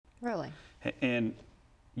Really? And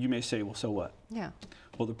you may say, well, so what? Yeah.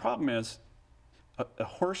 Well, the problem is a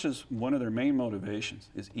horse's, one of their main motivations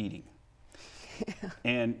is eating.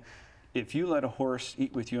 And if you let a horse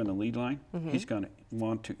eat with you on the lead line, he's going to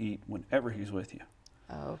want to eat whenever he's with you.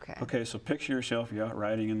 Oh, okay. Okay, so picture yourself, you're out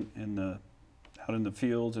riding out in the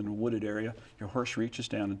fields in a wooded area, your horse reaches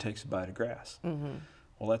down and takes a bite of grass.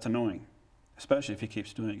 Well, that's annoying, especially if he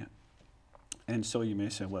keeps doing it. And so you may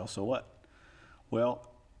say, well, so what? Well,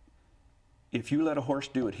 if you let a horse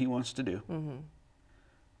do what he wants to do,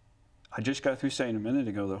 I just got through saying a minute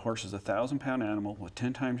ago that a horse is a 1,000-pound animal with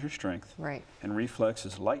 10 times your strength, and reflex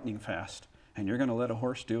is lightning fast, and you're going to let a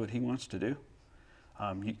horse do what he wants to do?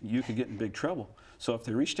 You could get in big trouble. So if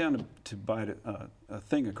they reach down to bite a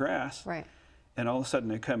thing of grass, and all of a sudden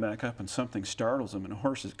they come back up and something startles them, and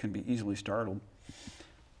horses can be easily startled,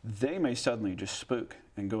 they may suddenly just spook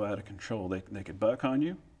and go out of control. They could buck on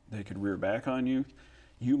you, they could rear back on you,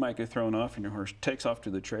 you might get thrown off and your horse takes off to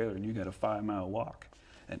the trailer and you got a 5-mile walk.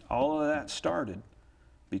 And all of that started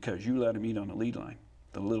because you let him eat on the lead line,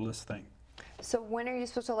 the littlest thing. So when are you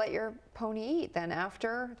supposed to let your pony eat then,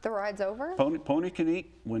 after the ride's over? Pony can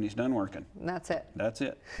eat when he's done working. And that's it? That's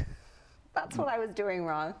it. That's what I was doing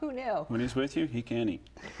wrong. Who knew? When he's with you, he can't eat.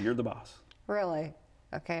 You're the boss. Really?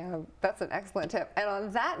 Okay, that's an excellent tip. And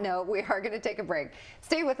on that note, we are going to take a break.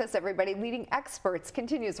 Stay with us, everybody. Leading Experts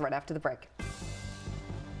continues right after the break.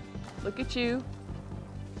 Look at you.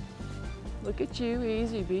 Look at you.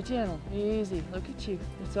 Easy. Be gentle. Easy. Look at you.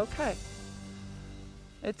 It's okay.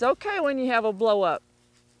 It's okay when you have a blow up.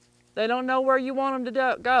 They don't know where you want them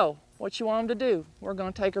to go, what you want them to do. We're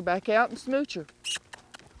going to take her back out and smooch her.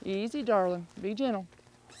 Easy, darling. Be gentle.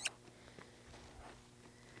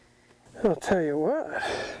 I'll tell you what.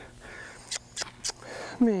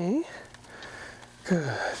 Me.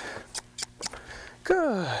 Good.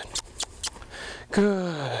 Good.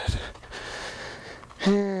 Good.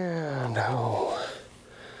 And oh,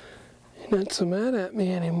 you're not so mad at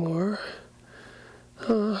me anymore.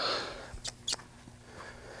 Good.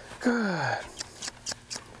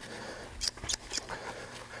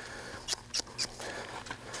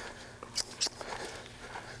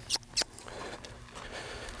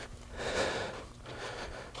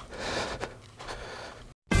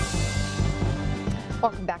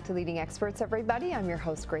 Welcome back to Leading Experts, everybody. I'm your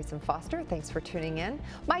host, Grayson Foster. Thanks for tuning in.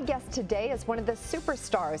 My guest today is one of the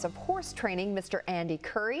superstars of horse training, Mr. Andy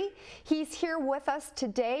Curry. He's here with us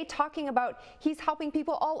today talking about he's helping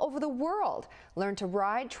people all over the world learn to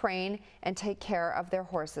ride, train, and take care of their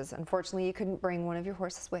horses. Unfortunately, you couldn't bring one of your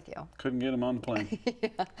horses with you. Couldn't get him on the plane.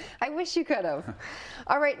 Yeah, I wish you could have.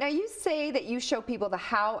 All right, now you say that you show people the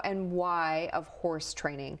how and why of horse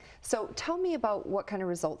training. So tell me about what kind of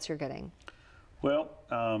results you're getting. Well,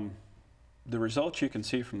 the results you can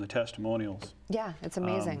see from the testimonials. Yeah, it's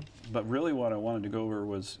amazing. But really what I wanted to go over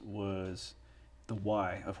was the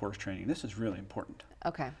why of horse training. This is really important.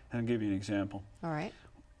 Okay. And I'll give you an example. All right.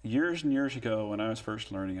 Years and years ago when I was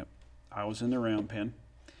first learning it, I was in the round pen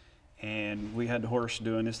and we had the horse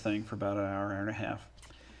doing this thing for about an hour, hour and a half.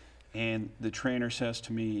 And the trainer says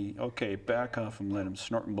to me, okay, back off and let him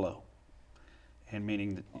snort and blow. And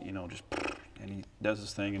meaning that, you know, just, and he does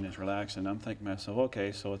his thing and is relaxed, and I'm thinking to myself,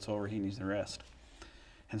 okay, so it's over, he needs the rest.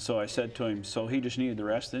 And so I said to him, so he just needed the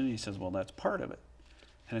rest then? And he says, well, that's part of it.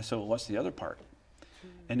 And I said, well, what's the other part?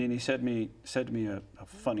 And then he said to me a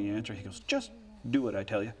funny answer. He goes, just do it, I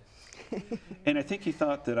tell you. And I think he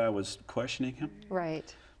thought that I was questioning him.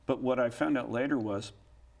 Right. But what I found out later was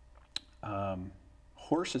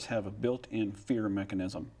horses have a built-in fear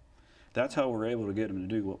mechanism. That's how we're able to get them to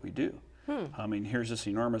do what we do. I mean, here's this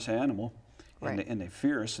enormous animal, and, right. They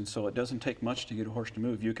fear us, and so it doesn't take much to get a horse to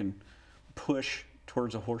move. You can push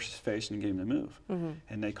towards a horse's face and get him to move,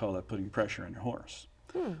 and they call that putting pressure on your horse.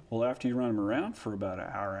 Well, after you run them around for about an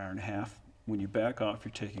hour, hour and a half, when you back off,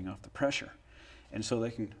 you're taking off the pressure, and so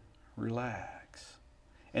they can relax,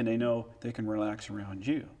 and they know they can relax around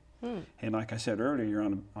you. And like I said earlier, you're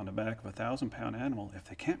on the back of a 1,000-pound animal. If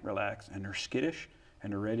they can't relax and they're skittish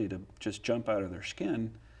and they're ready to just jump out of their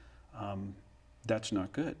skin, that's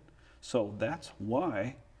not good. So that's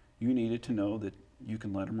why you needed to know that you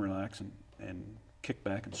can let them relax and kick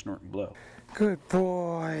back and snort and blow. Good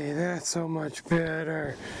boy. That's so much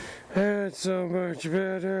better. That's so much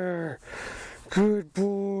better. Good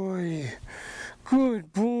boy.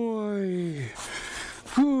 Good boy.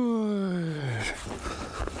 Good.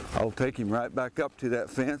 I'll take him right back up to that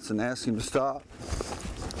fence and ask him to stop.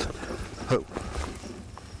 Oh,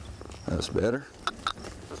 that's better.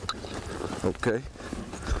 Okay,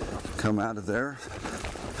 come out of there.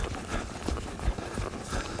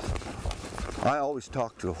 I always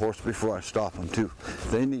talk to a horse before I stop them too.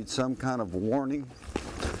 They need some kind of warning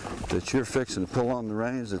that you're fixing to pull on the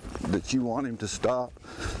reins, that you want him to stop.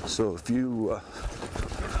 So if you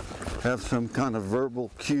have some kind of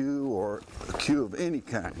verbal cue or a cue of any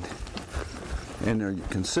kind, and they're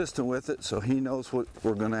consistent with it, so he knows what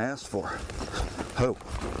we're going to ask for. Oh,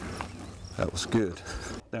 that was good.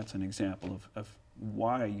 That's an example of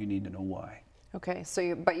why you need to know why. Okay,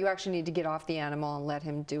 so but you actually need to get off the animal and let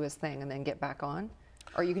him do his thing and then get back on?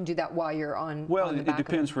 Or you can do that while you're on Well, on the it back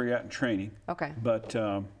depends where you're at in training. Okay. But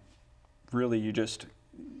really, you just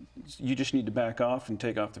need to back off and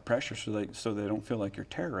take off the pressure so they don't feel like you're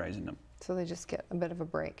terrorizing them. So they just get a bit of a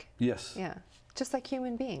break. Yes. Yeah. Just like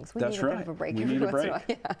human beings. We That's need a right. bit of a break We every need a once in break.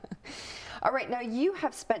 while. Yeah. All right, now you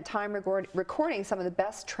have spent time recording some of the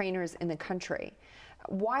best trainers in the country.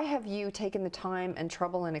 Why have you taken the time and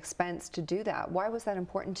trouble and expense to do that? Why was that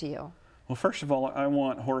important to you? Well, first of all, I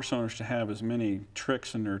want horse owners to have as many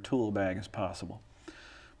tricks in their tool bag as possible.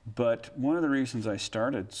 But one of the reasons I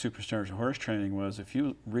started Superstars of Horse Training was, if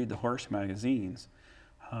you read the horse magazines,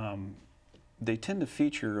 they tend to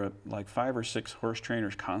feature like 5 or 6 horse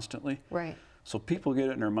trainers constantly. Right. So people get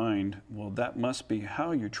it in their mind, well, that must be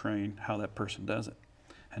how you train, how that person does it.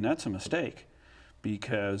 And that's a mistake,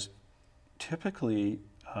 because typically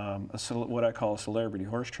what I call a celebrity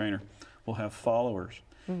horse trainer will have followers.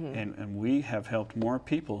 And we have helped more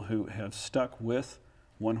people who have stuck with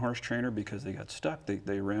one horse trainer because they got stuck.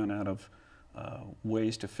 They ran out of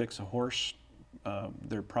ways to fix a horse,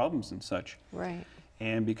 their problems and such. Right.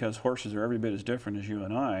 And because horses are every bit as different as you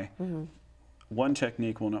and I, one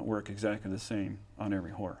technique will not work exactly the same on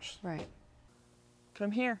every horse. Right.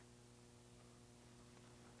 Come here.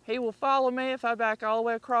 He will follow me if I back all the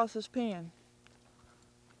way across his pen.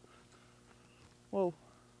 Whoa.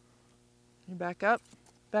 You back up,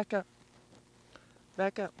 back up,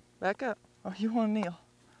 back up, back up. Oh, you want to kneel.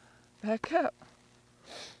 Back up,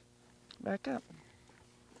 back up,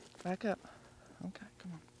 back up. Okay,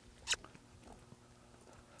 come on.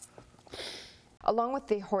 Along with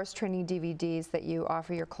the horse training DVDs that you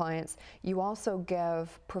offer your clients, you also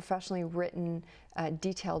give professionally written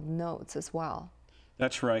detailed notes as well.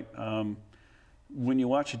 That's right. When you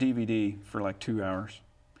watch a DVD for like 2 hours,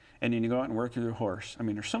 and then you go out and work with your horse, I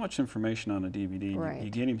mean, there's so much information on a DVD. Right. You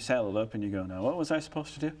get him saddled up and you go, now what was I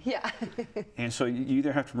supposed to do? Yeah. And so you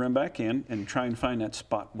either have to run back in and try and find that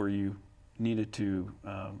spot where you needed to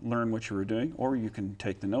learn what you were doing, or you can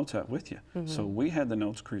take the notes out with you. So we had the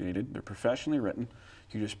notes created. They're professionally written.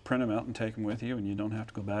 You just print them out and take them with you, and you don't have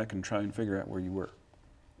to go back and try and figure out where you were.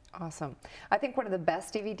 Awesome. I think one of the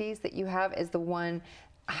best DVDs that you have is the one,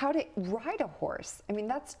 how to ride a horse. I mean,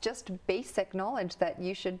 that's just basic knowledge that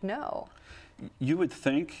you should know. You would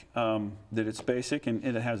think that it's basic, and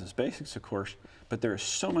it has its basics, of course, but there is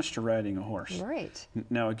so much to riding a horse. Right.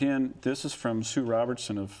 Now, again, this is from Sue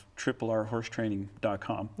Robertson of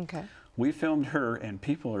RRHorsetraining.com. Okay. We filmed her, and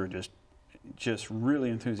people are just really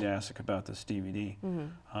enthusiastic about this DVD.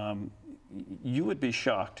 You would be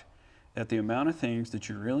shocked at the amount of things that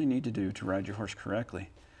you really need to do to ride your horse correctly.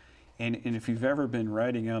 And if you've ever been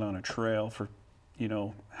riding out on a trail for, you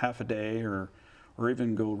know, half a day, or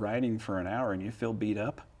even go riding for an hour and you feel beat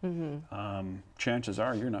up, chances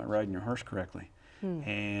are you're not riding your horse correctly.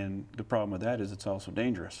 And the problem with that is it's also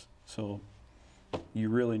dangerous. So you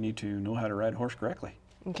really need to know how to ride a horse correctly.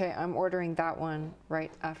 Okay, I'm ordering that one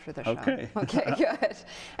right after the show. Okay. Okay, good.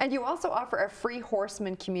 And you also offer a free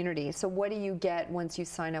horseman community. So what do you get once you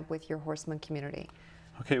sign up with your horseman community?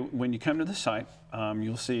 Okay, when you come to the site,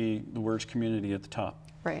 you'll see the words community at the top.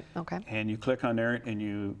 Right, okay. And you click on there and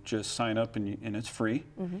you just sign up, and it's free.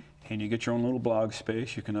 And you get your own little blog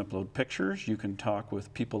space. You can upload pictures. You can talk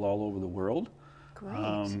with people all over the world.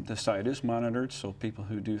 Great. The site is monitored, so people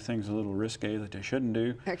who do things a little risque that they shouldn't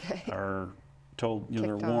do are told, you know,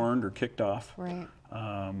 they're warned or kicked off. Right.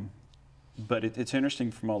 But it's interesting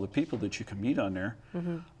from all the people that you can meet on there.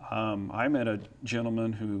 I met a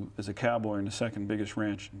gentleman who is a cowboy in the second biggest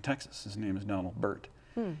ranch in Texas. His name is Donald Burt.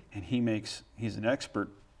 And he's an expert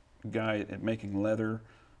guy at making leather,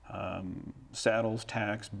 saddles,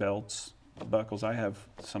 tacks, belts, buckles. I have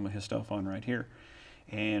some of his stuff on right here.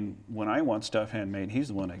 And when I want stuff handmade, he's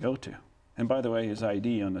the one I go to. And by the way, his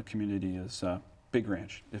ID on the community is Big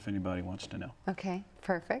Ranch, if anybody wants to know. Okay,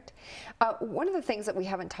 perfect. One of the things that we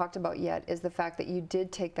haven't talked about yet is the fact that you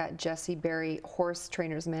did take that Jesse Berry horse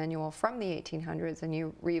trainer's manual from the 1800s and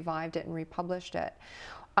you revived it and republished it.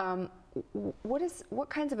 What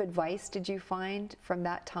kinds of advice did you find from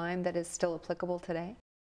that time that is still applicable today?